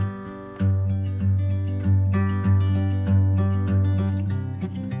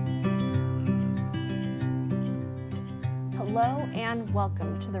and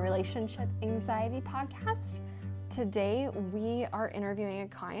welcome to the Relationship Anxiety Podcast. Today, we are interviewing a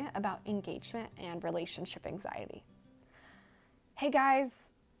client about engagement and relationship anxiety. Hey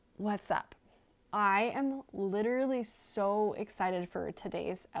guys, what's up? I am literally so excited for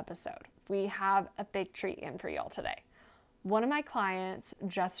today's episode. We have a big treat in for y'all today. One of my clients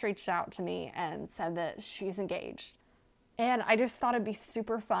just reached out to me and said that she's engaged. And I just thought it'd be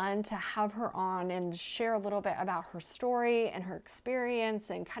super fun to have her on and share a little bit about her story and her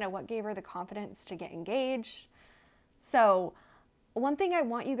experience and kind of what gave her the confidence to get engaged. So one thing I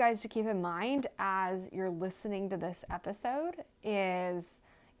want you guys to keep in mind as you're listening to this episode is,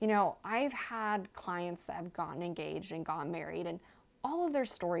 I've had clients that have gotten engaged and gotten married, and all of their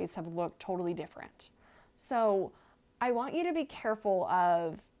stories have looked totally different. So I want you to be careful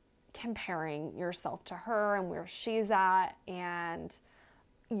of comparing yourself to her and where she's at, and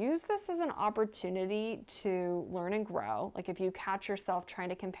use this as an opportunity to learn and grow. Like if you catch yourself trying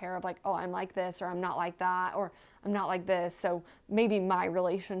to compare of like, oh, I'm like this, or I'm not like that, or I'm not like this, so maybe my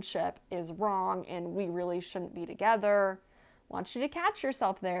relationship is wrong and we really shouldn't be together. I want you to catch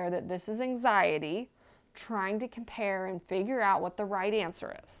yourself there, that this is anxiety trying to compare and figure out what the right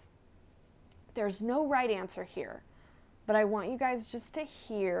answer is. There's no right answer here. But I want you guys just to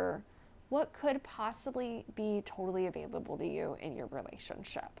hear what could possibly be totally available to you in your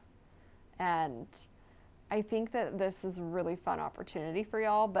relationship. And I think that this is a really fun opportunity for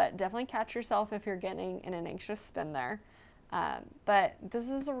y'all, but definitely catch yourself if you're getting in an anxious spin there. But this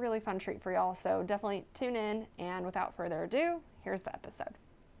is a really fun treat for y'all, so definitely tune in. And without further ado, here's the episode.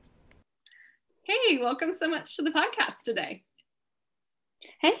 Hey, welcome so much to the podcast today.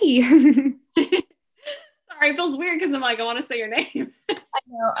 Hey. Sorry, it feels weird because I'm like, I want to say your name.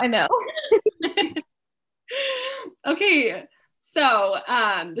 I know. Okay, so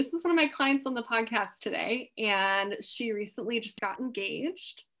this is one of my clients on the podcast today, and she recently just got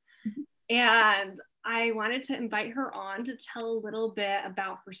engaged. And I wanted to invite her on to tell a little bit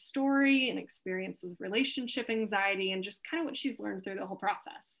about her story and experience with relationship anxiety and just kind of what she's learned through the whole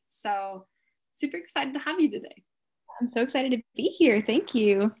process. So super excited to have you today. I'm so excited to be here. Thank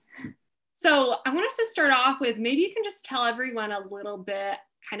you. So I want us to start off with, maybe you can just tell everyone a little bit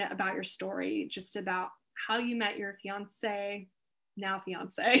kind of about your story, just about how you met your fiance. Weird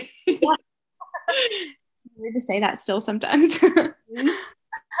to say that still sometimes.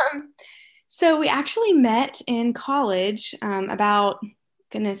 So we actually met in college about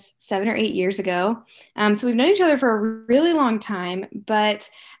 7 or 8 years ago. So we've known each other for a really long time, but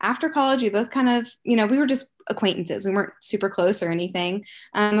after college, we both kind of, we were just acquaintances. We weren't super close or anything.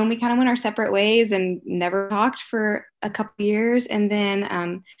 And we kind of went our separate ways and never talked for a couple of years. And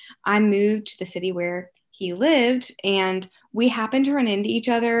then I moved to the city where he lived, and we happened to run into each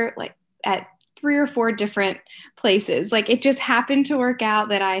other like at 3 or 4 different places. Like it just happened to work out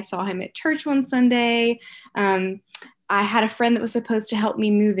that I saw him at church one Sunday. I had a friend that was supposed to help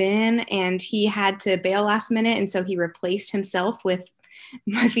me move in, and he had to bail last minute. And so he replaced himself with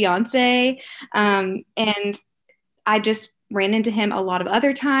my fiance. And I just ran into him a lot of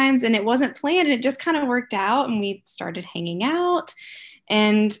other times, and it wasn't planned, and it just kind of worked out, and we started hanging out,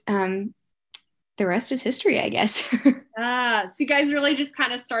 and the rest is history, I guess. So you guys really just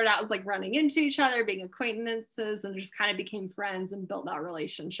kind of started out as like running into each other, being acquaintances, and just kind of became friends and built that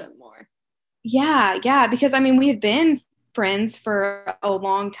relationship more. Yeah, because we had been friends for a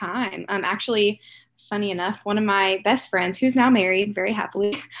long time. Actually, funny enough, one of my best friends, who's now married very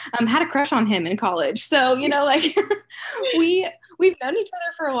happily, had a crush on him in college. So, we've known each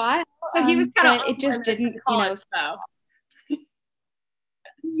other for a while. So he was kind of, it just didn't, so.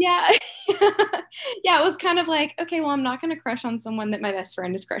 Yeah. Yeah, it was kind of like, okay, well, I'm not going to crush on someone that my best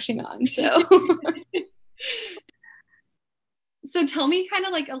friend is crushing on. So. So tell me kind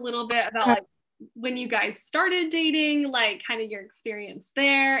of like a little bit about like when you guys started dating, like kind of your experience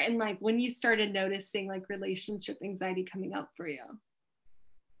there, and like when you started noticing like relationship anxiety coming up for you.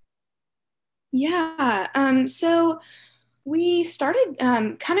 Yeah. So we started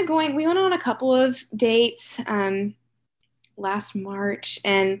we went on a couple of dates last March,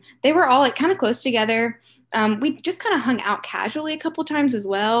 and they were all like kind of close together. We just kind of hung out casually a couple times as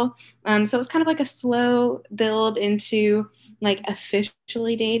well. So it was kind of like a slow build into like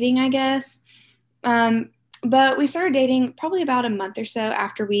officially dating, I guess. But we started dating probably about a month or so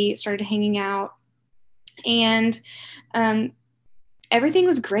after we started hanging out, and everything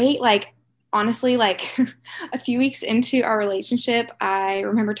was great. Like honestly, like a few weeks into our relationship, I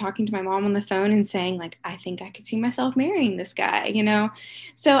remember talking to my mom on the phone and saying like, I think I could see myself marrying this guy,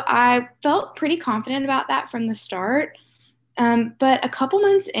 So I felt pretty confident about that from the start. But a couple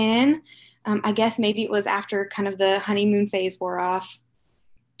months in, I guess maybe it was after kind of the honeymoon phase wore off.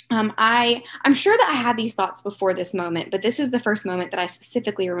 I'm sure that I had these thoughts before this moment, but this is the first moment that I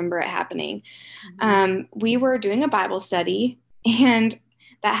specifically remember it happening. We were doing a Bible study, and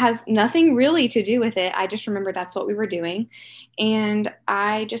that has nothing really to do with it. I just remember that's what we were doing. And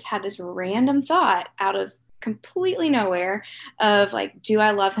I just had this random thought out of completely nowhere of like, do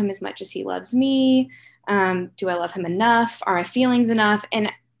I love him as much as he loves me? Do I love him enough? Are my feelings enough?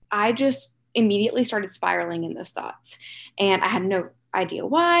 And I just immediately started spiraling in those thoughts. And I had no idea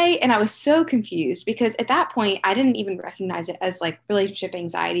why. And I was so confused because at that point, I didn't even recognize it as like relationship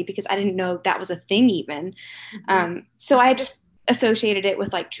anxiety because I didn't know that was a thing even. So I just associated it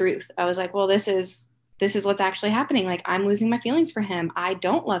with like truth. I was like, well, this is what's actually happening. Like, I'm losing my feelings for him. I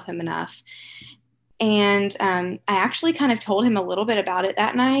don't love him enough. And I actually kind of told him a little bit about it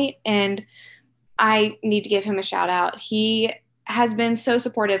that night. And I need to give him a shout out. He has been so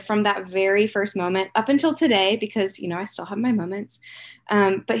supportive from that very first moment up until today because, you know, I still have my moments.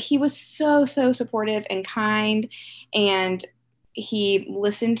 But he was so, so supportive and kind. And he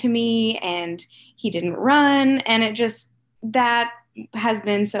listened to me and he didn't run. And it just, that has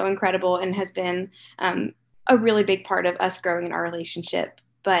been so incredible and has been a really big part of us growing in our relationship.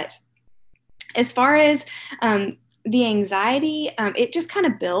 But as far as the anxiety, it just kind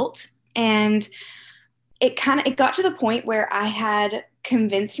of built, and it got to the point where I had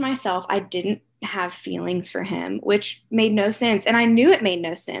convinced myself I didn't have feelings for him, which made no sense. And I knew it made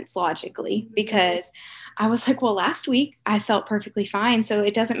no sense logically because I was like, well, last week I felt perfectly fine. So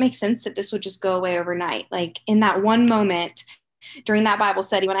it doesn't make sense that this would just go away overnight. Like in that one moment during that Bible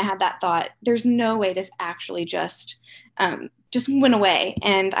study, when I had that thought, there's no way this actually just went away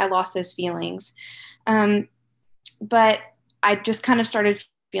and I lost those feelings. But I just kind of started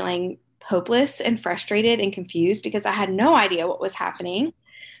feeling hopeless and frustrated and confused because I had no idea what was happening.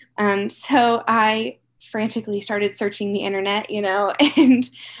 So I frantically started searching the internet, you know, and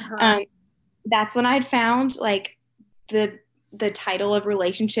that's when I'd found like the title of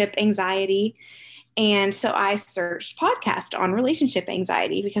relationship anxiety. And so I searched podcast on relationship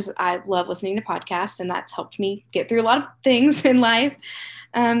anxiety because I love listening to podcasts and that's helped me get through a lot of things in life.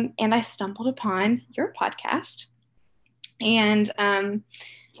 And I stumbled upon your podcast. And,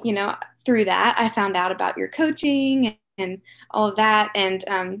 you know, through that, I found out about your coaching and all of that.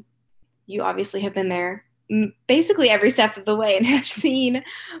 And you obviously have been there basically every step of the way and have seen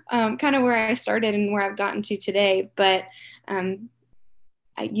kind of where I started and where I've gotten to today. But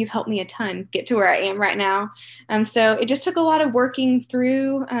you've helped me a ton get to where I am right now. So it just took a lot of working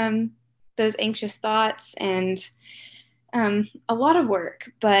through those anxious thoughts and a lot of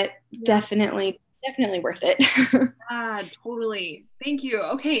work, but definitely worth it. Totally. Thank you.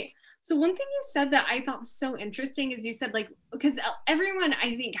 Okay. So one thing you said that I thought was so interesting is you said like, because everyone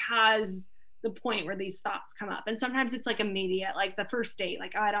I think has the point where these thoughts come up. And sometimes it's like immediate, like the first date,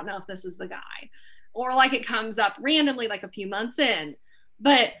 like, oh, I don't know if this is the guy. Or like it comes up randomly, like a few months in.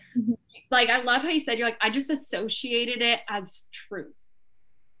 But like, I love how you said, you're like, I just associated it as truth.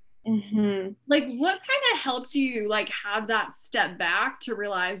 Like what kind of helped you like have that step back to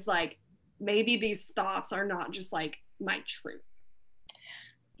realize like, maybe these thoughts are not just like my truth?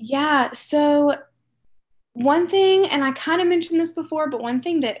 Yeah. So one thing, and I kind of mentioned this before, but one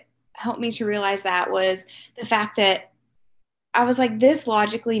thing that helped me to realize that was the fact that I was like, this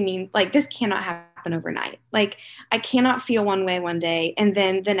logically means like this cannot happen overnight. Like I cannot feel one way one day and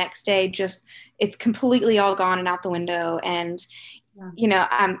then the next day just it's completely all gone and out the window. And you know,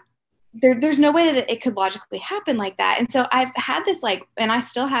 there's no way that it could logically happen like that. And so I've had this like, and I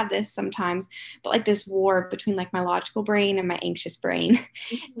still have this sometimes, but like this war between like my logical brain and my anxious brain.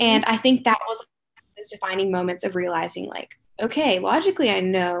 And I think that was those defining moments of realizing like, okay, logically, I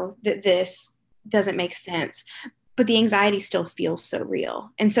know that this doesn't make sense, but the anxiety still feels so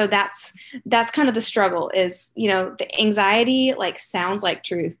real. And so that's kind of the struggle is, you know, the anxiety like sounds like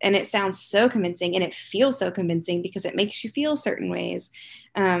truth and it sounds so convincing and it feels so convincing because it makes you feel certain ways.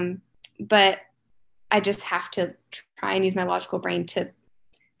 But I just have to try and use my logical brain to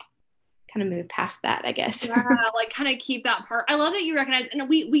kind of move past that, I guess. Yeah, like kind of keep that part. I love that you recognize, and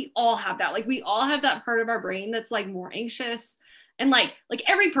we all have that. Like we all have that part of our brain that's like more anxious. And like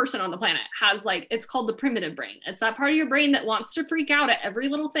every person on the planet has like, it's called the primitive brain. It's that part of your brain that wants to freak out at every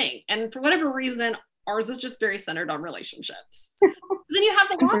little thing. And for whatever reason, ours is just very centered on relationships. Then you have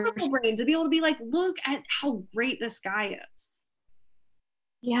the logical brain to be able to be like, look at how great this guy is.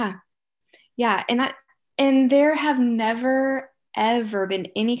 Yeah. Yeah. And there have never, ever been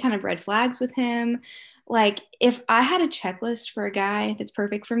any kind of red flags with him. Like if I had a checklist for a guy that's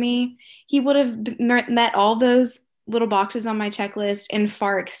perfect for me, he would have met all those little boxes on my checklist and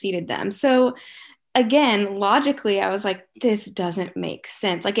far exceeded them. So again, logically, I was like, this doesn't make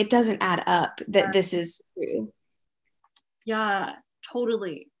sense. Like, it doesn't add up that this is true. Yeah,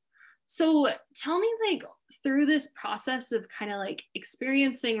 totally. So tell me, like, through this process of kind of like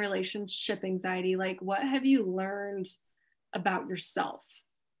experiencing relationship anxiety, like, what have you learned about yourself?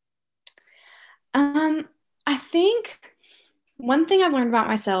 I think one thing I've learned about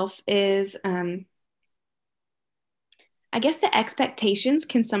myself is, I guess the expectations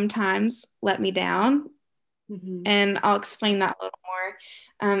can sometimes let me down. Mm-hmm. And I'll explain that a little more.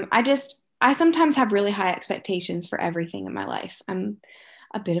 I sometimes have really high expectations for everything in my life. I'm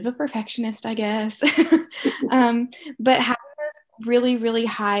a bit of a perfectionist, I guess. But having those really, really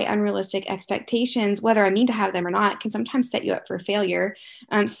high, unrealistic expectations, whether I mean to have them or not, can sometimes set you up for failure.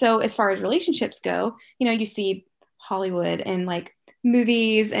 So as far as relationships go, you see Hollywood and like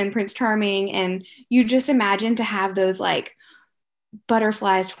movies and Prince Charming, and you just imagine to have those like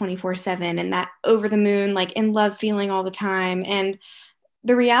butterflies 24/7 and that over the moon, like in love feeling all the time. And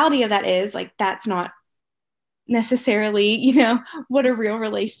the reality of that is like, that's not necessarily, what a real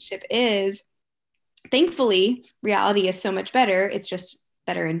relationship is. Thankfully, reality is so much better. It's just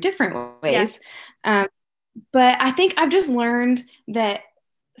better in different ways. Yeah. But I think I've just learned that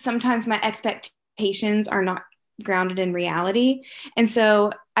sometimes my expectations are not grounded in reality. And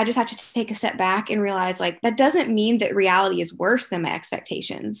so I just have to take a step back and realize like that doesn't mean that reality is worse than my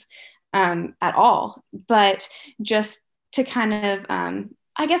expectations at all, but just to kind of,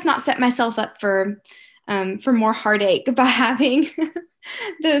 I guess, not set myself up for more heartache by having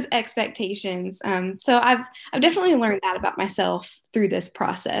those expectations. So I've definitely learned that about myself through this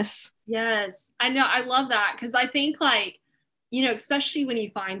process. Yes, I know. I love that because I think like, especially when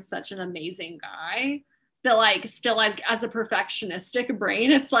you find such an amazing guy that like still as a perfectionistic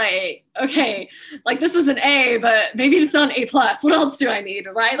brain, it's like, okay, like this is an A, but maybe it's not an A plus. What else do I need?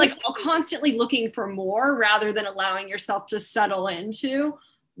 Right? Like constantly looking for more rather than allowing yourself to settle into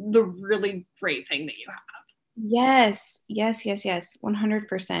the really great thing that you have. Yes.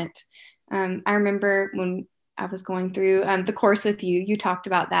 100%. I remember when I was going through the course with you, you talked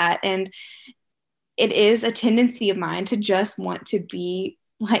about that. And it is a tendency of mine to just want to be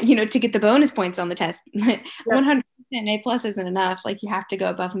like, to get the bonus points on the test. 100% A plus isn't enough. Like you have to go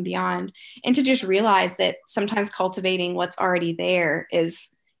above and beyond. And to just realize that sometimes cultivating what's already there is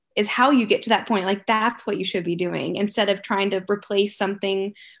how you get to that point. Like that's what you should be doing instead of trying to replace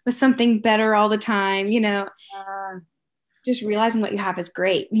something with something better all the time, just realizing what you have is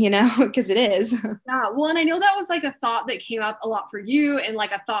great, because it is. Yeah. Well, and I know that was like a thought that came up a lot for you and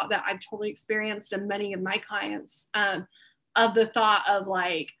like a thought that I've totally experienced in many of my clients of the thought of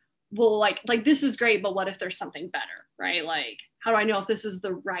like, well, like this is great, but what if there's something better, right? Like, how do I know if this is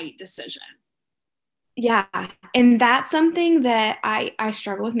the right decision? Yeah. And that's something that I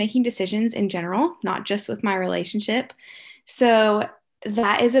struggle with making decisions in general, not just with my relationship. So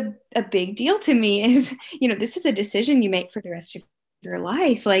that is a big deal to me is, this is a decision you make for the rest of your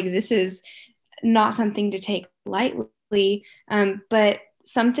life. Like this is not something to take lightly. But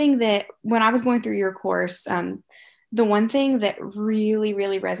something that when I was going through your course, the one thing that really,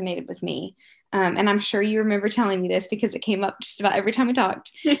 really resonated with me, and I'm sure you remember telling me this because it came up just about every time we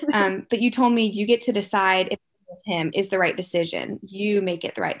talked. But you told me you get to decide if with him is the right decision. You make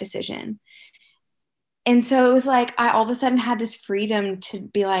it the right decision. And so it was like I all of a sudden had this freedom to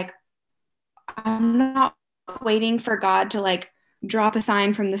be like, I'm not waiting for God to like drop a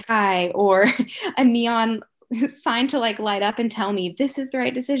sign from the sky or a neon sign to like light up and tell me this is the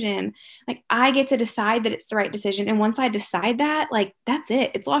right decision. Like I get to decide that it's the right decision. And once I decide that, like that's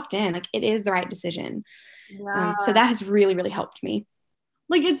it. It's locked in. Like it is the right decision. Yeah. So that has really, really helped me.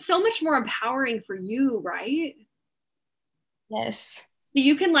 Like it's so much more empowering for you, right? Yes.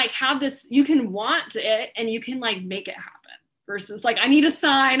 You can like have this, you can want it and you can like make it happen versus like, I need a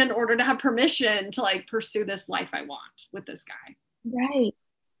sign in order to have permission to like pursue this life I want with this guy. Right.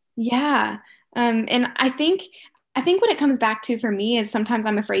 Yeah. And I think what it comes back to for me is sometimes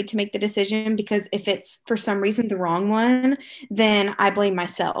I'm afraid to make the decision because if it's for some reason the wrong one, then I blame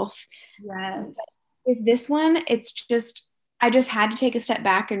myself. Yes. But with this one, it's just, I just had to take a step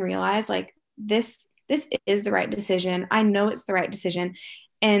back and realize like this is the right decision. I know it's the right decision.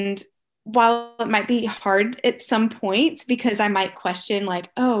 And while it might be hard at some points because I might question like,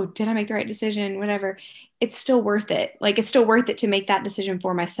 oh, did I make the right decision? Whatever. It's still worth it. Like it's still worth it to make that decision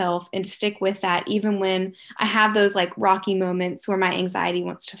for myself and to stick with that, even when I have those like rocky moments where my anxiety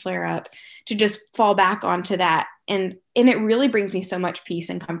wants to flare up, to just fall back onto that. And it really brings me so much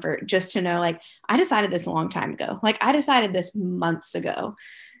peace and comfort just to know like I decided this a long time ago. Like I decided this months ago.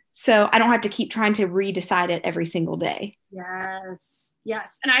 so I don't have to keep trying to redecide it every single day. Yes.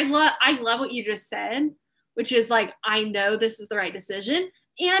 Yes. And I love what you just said, which is like, I know this is the right decision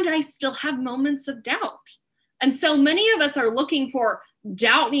and I still have moments of doubt. And so many of us are looking for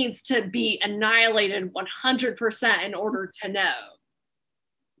doubt needs to be annihilated 100% in order to know.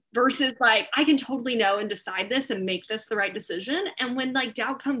 Versus like, I can totally know and decide this and make this the right decision. And when like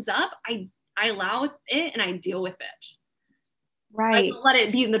doubt comes up, I allow it and I deal with it. Right. I don't let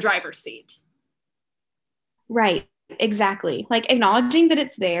it be in the driver's seat. Right. Exactly. Like acknowledging that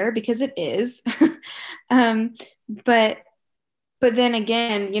it's there because it is. But then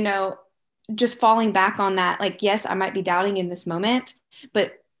again, just falling back on that, like, yes, I might be doubting in this moment,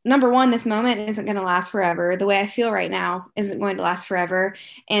 but number one, this moment isn't going to last forever. The way I feel right now isn't going to last forever.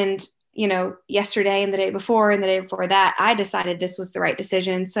 And, yesterday and the day before and the day before that, I decided this was the right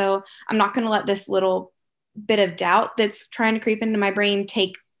decision. So I'm not going to let this little bit of doubt that's trying to creep into my brain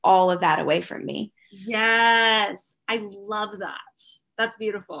take all of that away from me. Yes. I love that. That's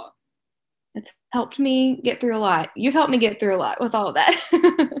beautiful. It's helped me get through a lot. You've helped me get through a lot with all of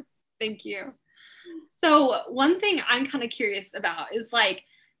that. Thank you. So one thing I'm kind of curious about is like,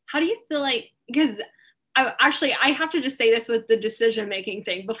 how do you feel like, because I have to just say this with the decision-making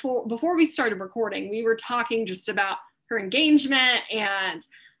thing. Before we started recording, we were talking just about her engagement and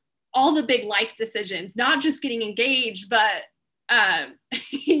all the big life decisions, not just getting engaged, but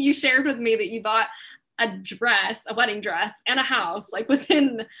you shared with me that you bought a wedding dress and a house, like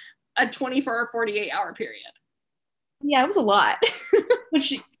within a 24 or 48 hour period. Yeah, it was a lot.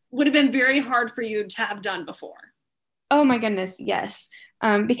 Which would have been very hard for you to have done before. Oh my goodness, yes.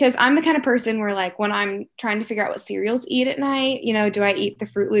 Because I'm the kind of person where like when I'm trying to figure out what cereals to eat at night, do I eat the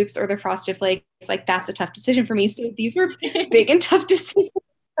Fruit Loops or the Frosted Flakes? Like that's a tough decision for me. So these were big and tough decisions.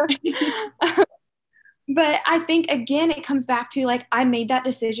 But I think, again, it comes back to like, I made that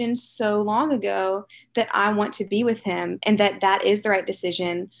decision so long ago that I want to be with him and that is the right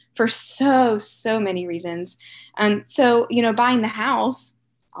decision for so many reasons. So, buying the house,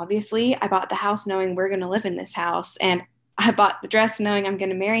 obviously I bought the house knowing we're going to live in this house, and I bought the dress knowing I'm going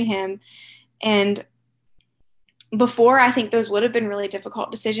to marry him. And before, I think those would have been really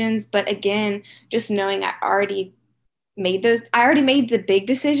difficult decisions. But again, just knowing I already made the big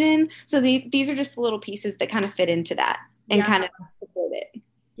decision. So these are just little pieces that kind of fit into that and kind of support it.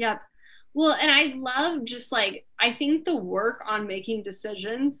 Yep. Well, and I love just like, I think the work on making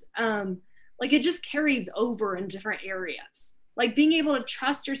decisions, like it just carries over in different areas. Like being able to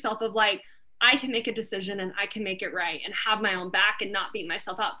trust yourself of like, I can make a decision and I can make it right and have my own back and not beat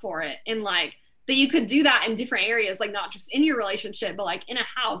myself up for it. And like, that you could do that in different areas, like not just in your relationship, but like in a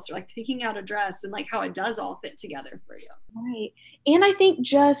house or like picking out a dress and like how it does all fit together for you. Right. And I think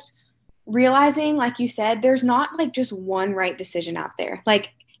just realizing, like you said, there's not like just one right decision out there.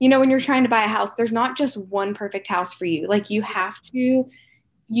 Like, when you're trying to buy a house, there's not just one perfect house for you. Like you have to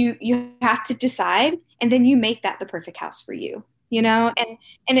decide, and then you make that the perfect house for you, and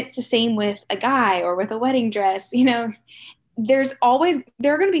it's the same with a guy or with a wedding dress. There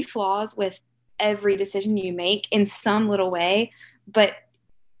are going to be flaws with every decision you make in some little way, but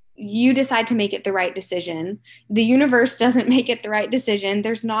you decide to make it the right decision. The universe doesn't make it the right decision.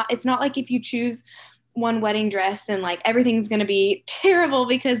 It's not like if you choose one wedding dress, then like everything's going to be terrible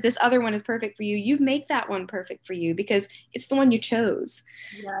because this other one is perfect for you. You make that one perfect for you because it's the one you chose.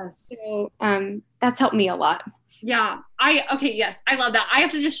 Yes. So that's helped me a lot. Yeah. Yes. I love that. I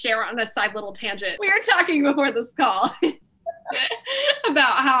have to just share on a side little tangent. We were talking before this call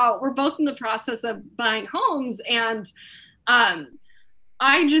about how we're both in the process of buying homes, and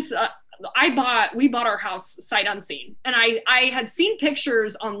we bought our house sight unseen, and I had seen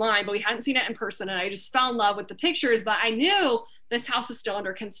pictures online, but we hadn't seen it in person, and I just fell in love with the pictures. But I knew this house is still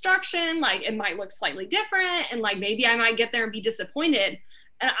under construction, like it might look slightly different, and like maybe I might get there and be disappointed.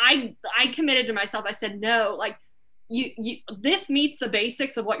 And I committed to myself. I said, no, like you this meets the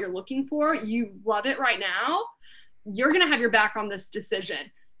basics of what you're looking for. You love it right now. You're going to have your back on this decision.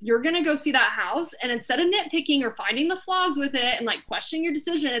 You're going to go see that house, and instead of nitpicking or finding the flaws with it and like questioning your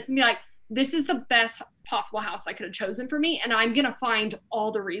decision, it's going to be like, this is the best possible house I could have chosen for me. And I'm going to find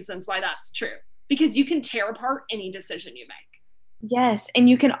all the reasons why that's true, because you can tear apart any decision you make. Yes. And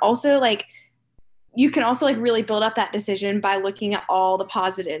you can also like really build up that decision by looking at all the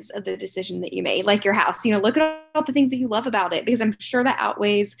positives of the decision that you made, like your house. Look at all the things that you love about it, because I'm sure that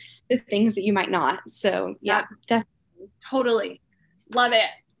outweighs the things that you might not. So yeah, definitely. Totally. Love it.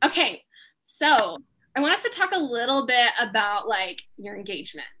 Okay. So I want us to talk a little bit about like your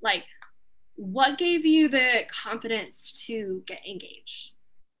engagement. Like, what gave you the confidence to get engaged?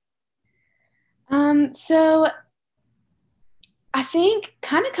 So I think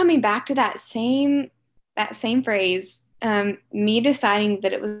kind of coming back to that same phrase, me deciding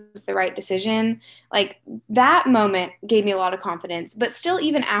that it was the right decision, like that moment gave me a lot of confidence. But still,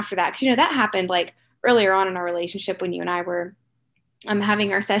 even after that, because that happened like earlier on in our relationship when you and I were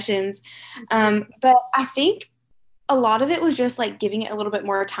having our sessions. But I think a lot of it was just like giving it a little bit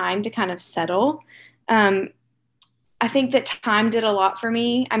more time to kind of settle. I think that time did a lot for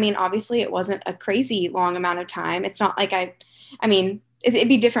me. I mean, obviously, it wasn't a crazy long amount of time. It's not like I mean, it'd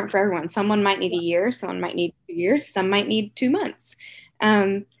be different for everyone. Someone might need a year, someone might need 2 years, some might need 2 months.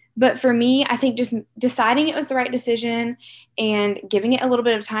 But for me, I think just deciding it was the right decision and giving it a little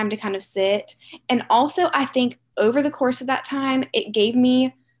bit of time to kind of sit. And also, I think over the course of that time, it gave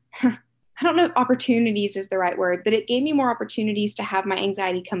me, I don't know if opportunities is the right word, but it gave me more opportunities to have my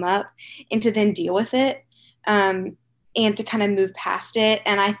anxiety come up and to then deal with it. And to kind of move past it.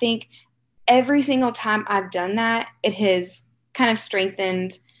 And I think every single time I've done that, it has kind of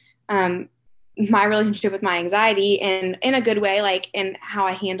strengthened my relationship with my anxiety and in a good way, like in how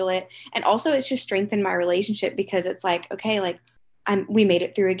I handle it. And also it's just strengthened my relationship because it's like, okay, like we made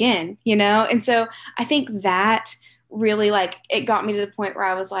it through again, And so I think that really like, it got me to the point where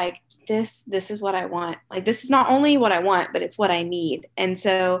I was like, this is what I want. Like, this is not only what I want, but it's what I need. And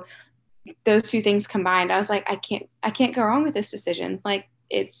so those two things combined, I was like, I can't go wrong with this decision. Like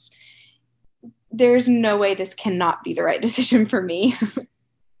there's no way this cannot be the right decision for me.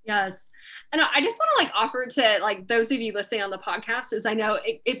 Yes. And I just want to like offer to like those of you listening on the podcast is I know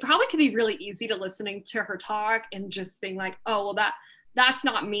it probably could be really easy to listening to her talk and just being like, oh, well, that's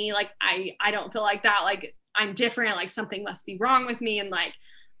not me. Like, I don't feel like that. Like I'm different. Like something must be wrong with me. And like,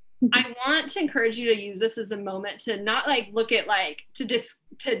 I want to encourage you to use this as a moment to not like look at like to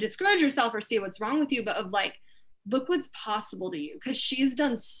discourage yourself or see what's wrong with you, but of like, look what's possible to you. Cause she's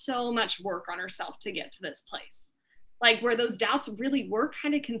done so much work on herself to get to this place. Like where those doubts really were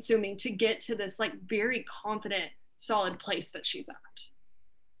kind of consuming to get to this like very confident, solid place that she's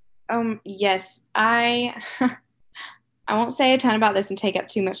at. Yes, I won't say a ton about this and take up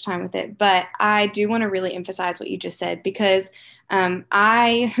too much time with it, but I do want to really emphasize what you just said because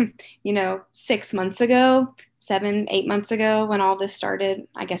I, 6 months ago, 7, 8 months ago when all this started,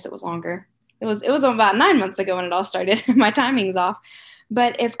 I guess it was longer. It was about 9 months ago when it all started. My timing's off.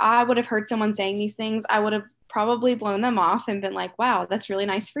 But if I would have heard someone saying these things, I would have probably blown them off and been like, wow, that's really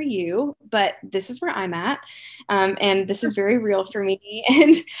nice for you. But this is where I'm at. And this is very real for me.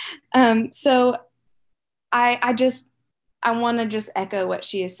 And so I want to just echo what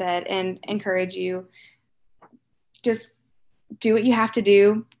she has said and encourage you. Just do what you have to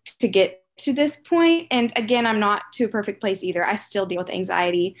do to get to this point. And again, I'm not to a perfect place either. I still deal with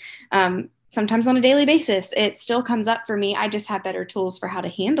anxiety. Sometimes on a daily basis, it still comes up for me. I just have better tools for how to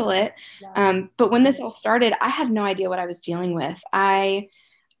handle it. Yeah. But when this all started, I had no idea what I was dealing with.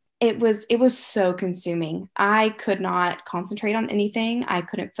 It was so consuming. I could not concentrate on anything. I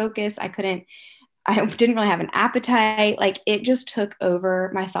couldn't focus. I didn't really have an appetite. Like it just took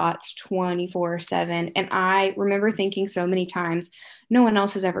over my thoughts 24/7. And I remember thinking so many times, no one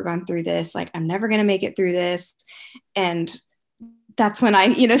else has ever gone through this. Like I'm never going to make it through this. And that's when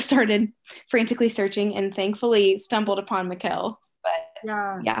I, started frantically searching and thankfully stumbled upon Mikkel.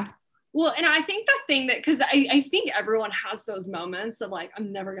 But yeah. Well, and I think the thing that, cause I think everyone has those moments of like,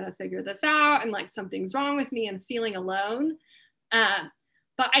 I'm never going to figure this out. And like, something's wrong with me and feeling alone.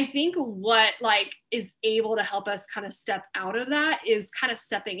 But I think what like is able to help us kind of step out of that is kind of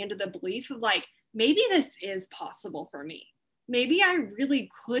stepping into the belief of like, maybe this is possible for me. Maybe I really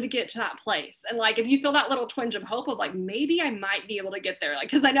could get to that place. And like, if you feel that little twinge of hope of like, maybe I might be able to get there.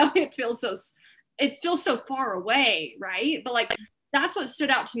 Like, cause I know it feels so far away. Right. But like, that's what stood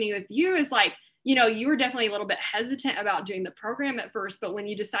out to me with you is like, you were definitely a little bit hesitant about doing the program at first, but when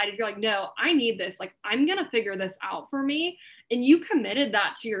you decided, you're like, no, I need this, like, I'm going to figure this out for me. And you committed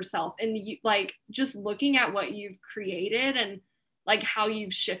that to yourself. And you like, just looking at what you've created and like how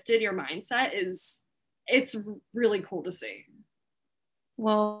you've shifted your mindset it's really cool to see.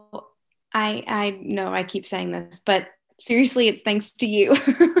 Well, I know I keep saying this, but seriously, it's thanks to you.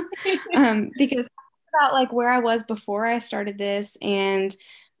 Because about like where I was before I started this and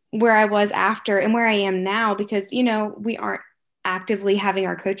where I was after and where I am now, because, we aren't actively having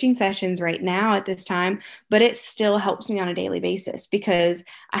our coaching sessions right now at this time, but it still helps me on a daily basis because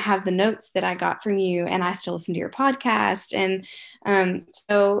I have the notes that I got from you and I still listen to your podcast. And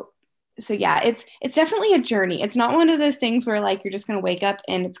so so yeah, it's definitely a journey. It's not one of those things where like you're just going to wake up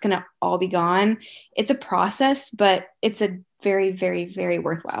and it's going to all be gone. It's a process, but it's a very, very, very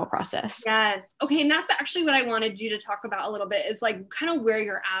worthwhile process. Yes. Okay. And that's actually what I wanted you to talk about a little bit, is like kind of where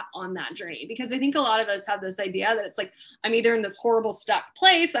you're at on that journey. Because I think a lot of us have this idea that it's like, I'm either in this horrible stuck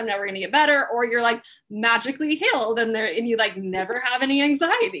place, I'm never going to get better, or you're like magically healed and you like never have any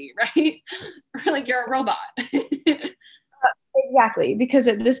anxiety, right? Or like you're a robot. Exactly. Because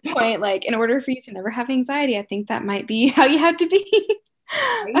at this point, like in order for you to never have anxiety, I think that might be how you have to be.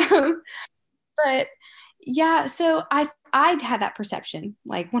 Right? um, but yeah, so I'd had that perception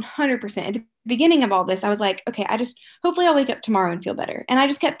like 100%. At the beginning of all this, I was like, okay, hopefully I'll wake up tomorrow and feel better. And I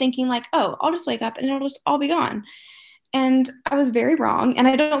just kept thinking like, oh, I'll just wake up and it'll just all be gone. And I was very wrong. And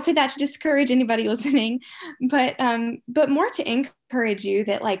I don't say that to discourage anybody listening, but more to encourage you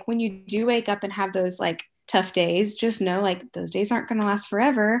that like when you do wake up and have those like tough days, just know like those days aren't going to last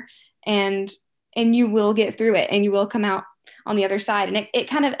forever, and you will get through it and you will come out on the other side. And it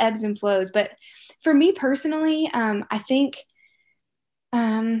kind of ebbs and flows. But for me personally, I think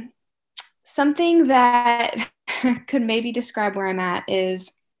something that could maybe describe where I'm at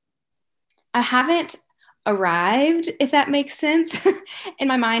is I haven't arrived, if that makes sense. In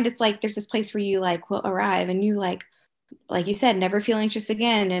my mind, it's like there's this place where you like will arrive and you like you said, never feel anxious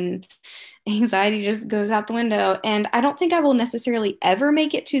again, and anxiety just goes out the window. And I don't think I will necessarily ever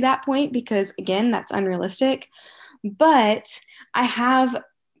make it to that point because, again, that's unrealistic. But I have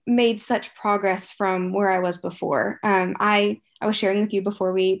made such progress from where I was before. I was sharing with you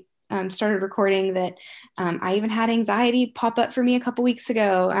before we started recording that I even had anxiety pop up for me a couple weeks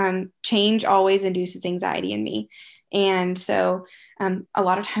ago. Change always induces anxiety in me. And so a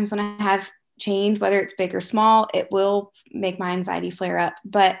lot of times when I have change, whether it's big or small, it will make my anxiety flare up.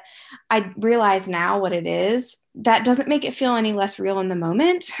 But I realize now what it is. That doesn't make it feel any less real in the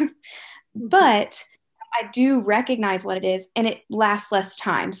moment. But I do recognize what it is and it lasts less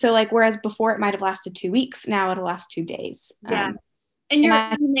time. So like, whereas before it might have lasted 2 weeks, now it'll last 2 days. Yes. And you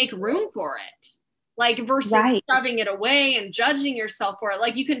make room for it. Like versus Right. shoving it away and judging yourself for it.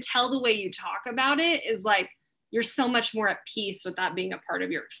 Like you can tell the way you talk about it is like, you're so much more at peace with that being a part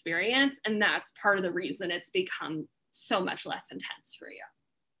of your experience. And that's part of the reason it's become so much less intense for you.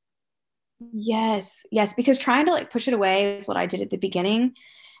 Yes. Yes. Because trying to like push it away is what I did at the beginning.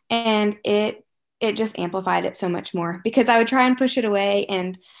 And it just amplified it so much more because I would try and push it away.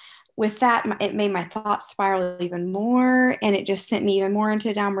 And with that, it made my thoughts spiral even more. And it just sent me even more into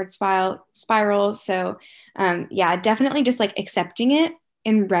a downward spiral. So yeah, definitely just like accepting it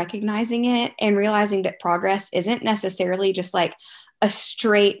and recognizing it and realizing that progress isn't necessarily just like a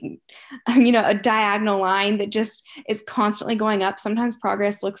straight, a diagonal line that just is constantly going up. Sometimes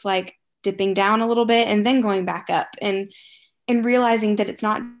progress looks like dipping down a little bit and then going back up, and realizing that it's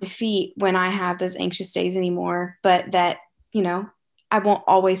not defeat when I have those anxious days anymore, but that, I won't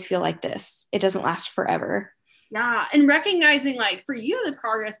always feel like this. It doesn't last forever. Yeah. And recognizing like for you, the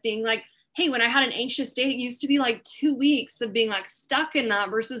progress being like, hey, when I had an anxious day, it used to be like 2 weeks of being like stuck in that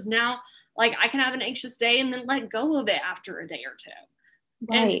versus now, like I can have an anxious day and then let go of it after a day or two.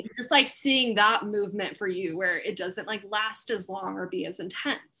 Right. And just like seeing that movement for you where it doesn't like last as long or be as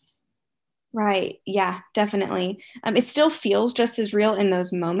intense. Right. Yeah, definitely. It still feels just as real in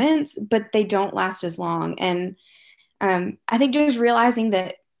those moments, but they don't last as long. And I think just realizing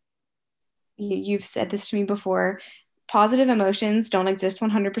that you've said this to me before, positive emotions don't exist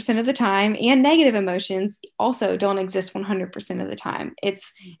 100% of the time, and negative emotions also don't exist 100% of the time.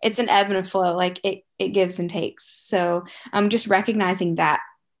 It's an ebb and a flow, like it gives and takes. So just recognizing that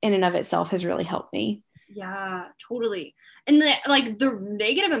in and of itself has really helped me. Yeah, totally. And the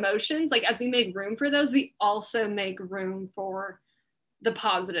negative emotions, like as we make room for those, we also make room for the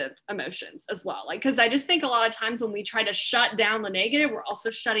positive emotions as well. Like, cause I just think a lot of times when we try to shut down the negative, we're also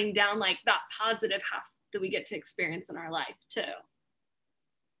shutting down like that positive half that we get to experience in our life too.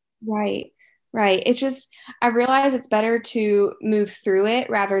 Right. Right. It's just, I realize it's better to move through it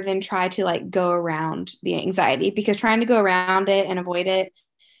rather than try to like go around the anxiety, because trying to go around it and avoid it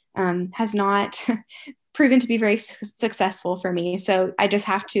has not proven to be very successful for me. So I just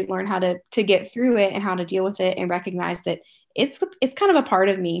have to learn how to get through it and how to deal with it and recognize that it's kind of a part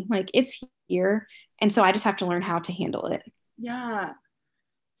of me, like it's here. And so I just have to learn how to handle it. Yeah.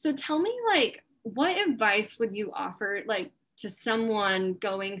 So tell me, like, what advice would you offer, like, to someone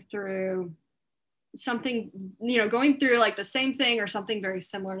going through something, going through like the same thing or something very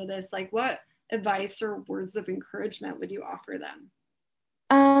similar to this? Like, what advice or words of encouragement would you offer them?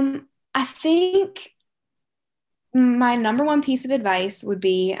 I think my number one piece of advice would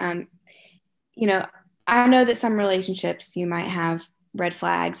be, I know that some relationships you might have red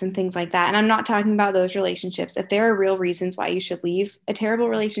flags and things like that. And I'm not talking about those relationships. If there are real reasons why you should leave a terrible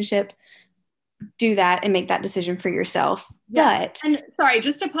relationship, do that and make that decision for yourself. Yeah. But and sorry,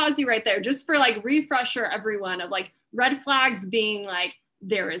 just to pause you right there, just for like refresher everyone of like red flags being like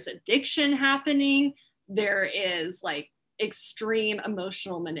there is addiction happening, there is like extreme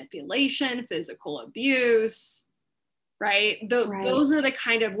emotional manipulation, physical abuse, right? Those are the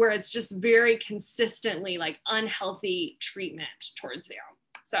kind of where it's just very consistently like unhealthy treatment towards you.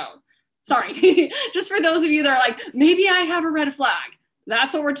 So sorry, just for those of you that are like, maybe I have a red flag.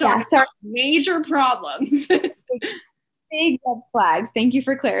 That's what we're talking about. Major problems. Big red flags. Thank you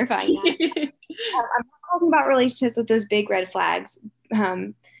for clarifying that. I'm not talking about relationships with those big red flags,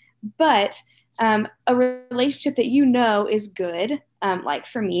 but a relationship that you know is good. Like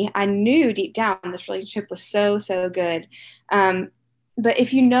for me, I knew deep down this relationship was so, so good. But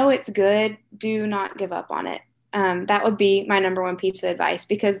if you know it's good, do not give up on it. That would be my number one piece of advice,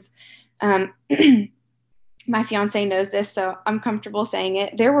 because my fiance knows this, so I'm comfortable saying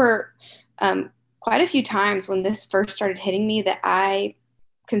it. There were quite a few times when this first started hitting me that I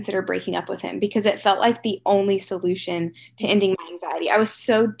consider breaking up with him, because it felt like the only solution to ending my anxiety. I was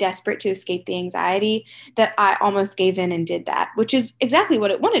so desperate to escape the anxiety that I almost gave in and did that, which is exactly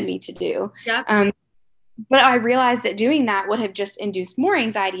what it wanted me to do. Yeah. But I realized that doing that would have just induced more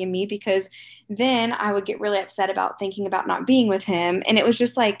anxiety in me, because then I would get really upset about thinking about not being with him. And it was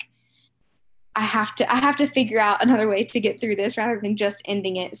just like, I have to figure out another way to get through this rather than just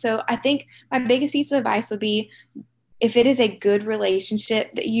ending it. So I think my biggest piece of advice would be, if it is a good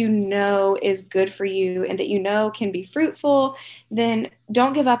relationship that you know is good for you and that you know can be fruitful, then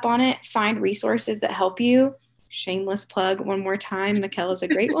don't give up on it. Find resources that help you. Shameless plug one more time. Mikkel is a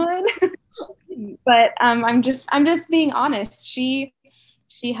great one. But I'm just being honest. She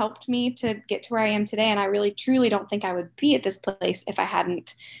helped me to get to where I am today, and I really truly don't think I would be at this place if I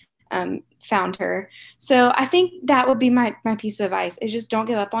hadn't found her. So I think that would be my piece of advice, is just don't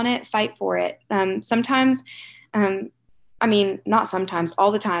give up on it. Fight for it. Sometimes, I mean, not sometimes,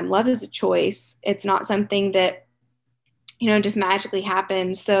 all the time, love is a choice. It's not something that, just magically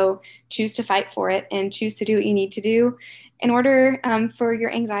happens. So choose to fight for it and choose to do what you need to do in order for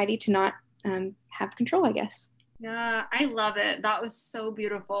your anxiety to not have control, I guess. Yeah, I love it. That was so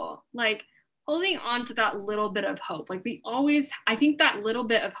beautiful. Like holding on to that little bit of hope. Like I think that little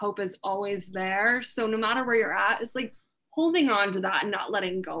bit of hope is always there. So no matter where you're at, it's like holding on to that and not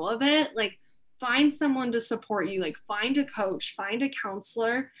letting go of it. Like find someone to support you, like find a coach, find a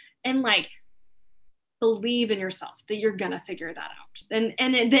counselor, and like believe in yourself that you're gonna figure that out. And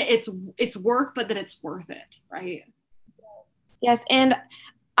that it's work, but that it's worth it, right? Yes. And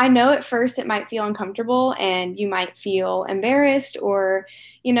I know at first it might feel uncomfortable and you might feel embarrassed, or,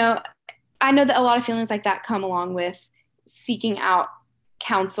 I know that a lot of feelings like that come along with seeking out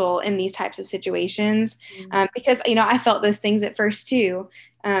counsel in these types of situations, because, I felt those things at first too.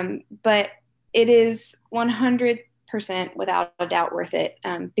 But it is 100% without a doubt worth it,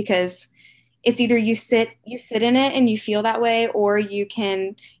 because it's either you sit in it and you feel that way, or you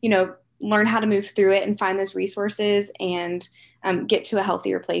can, learn how to move through it and find those resources and get to a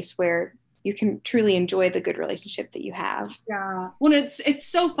healthier place where you can truly enjoy the good relationship that you have. Yeah. Well, it's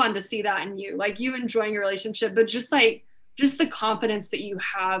so fun to see that in you, like you enjoying your relationship, but just the confidence that you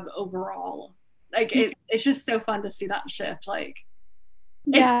have overall. Like it's just so fun to see that shift. Like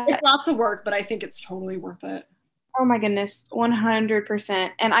it's lots of work, but I think it's totally worth it. Oh my goodness, 100%.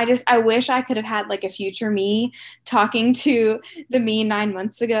 And I wish I could have had like a future me talking to the me 9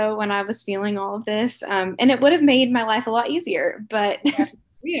 months ago when I was feeling all of this. And it would have made my life a lot easier, but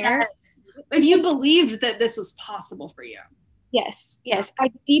yes. If you believed that this was possible for you. Yes.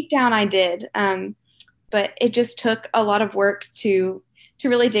 Deep down I did. But it just took a lot of work to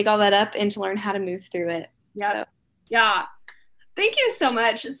really dig all that up and to learn how to move through it. Yeah. So. Yeah. Thank you so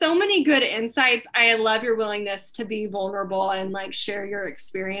much. So many good insights. I love your willingness to be vulnerable and like share your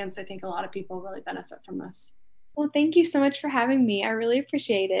experience. I think a lot of people really benefit from this. Well, thank you so much for having me. I really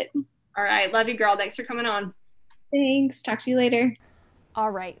appreciate it. All right. Love you, girl. Thanks for coming on. Thanks. Talk to you later.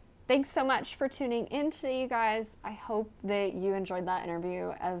 All right. Thanks so much for tuning in today, you guys. I hope that you enjoyed that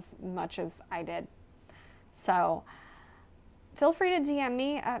interview as much as I did. So feel free to DM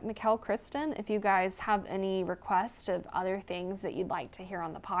me at Mikkel Kristen if you guys have any requests of other things that you'd like to hear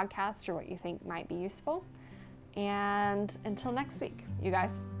on the podcast or what you think might be useful. And until next week, you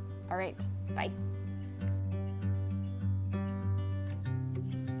guys. All right, bye.